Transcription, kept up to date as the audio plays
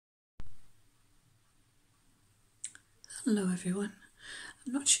Hello everyone.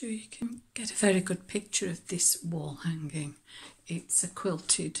 I'm not sure you can get a very good picture of this wall hanging. It's a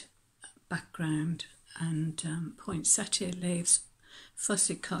quilted background and poinsettia leaves,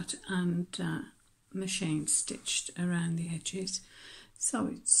 fussy cut and machine stitched around the edges. So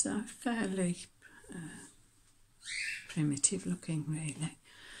it's fairly primitive looking really.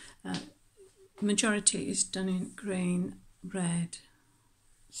 Majority is done in green, red,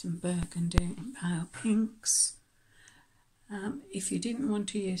 some burgundy and pale pinks. If you didn't want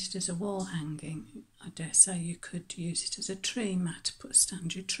to use it as a wall hanging, I dare say you could use it as a tree mat to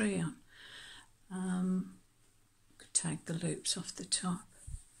stand your tree on. Could take the loops off the top.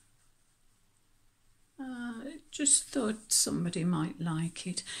 Just thought somebody might like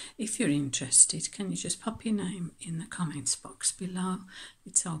it. If you're interested, can you just pop your name in the comments box below?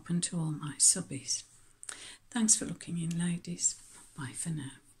 It's open to all my subbies. Thanks for looking in, ladies. Bye for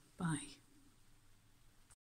now. Bye.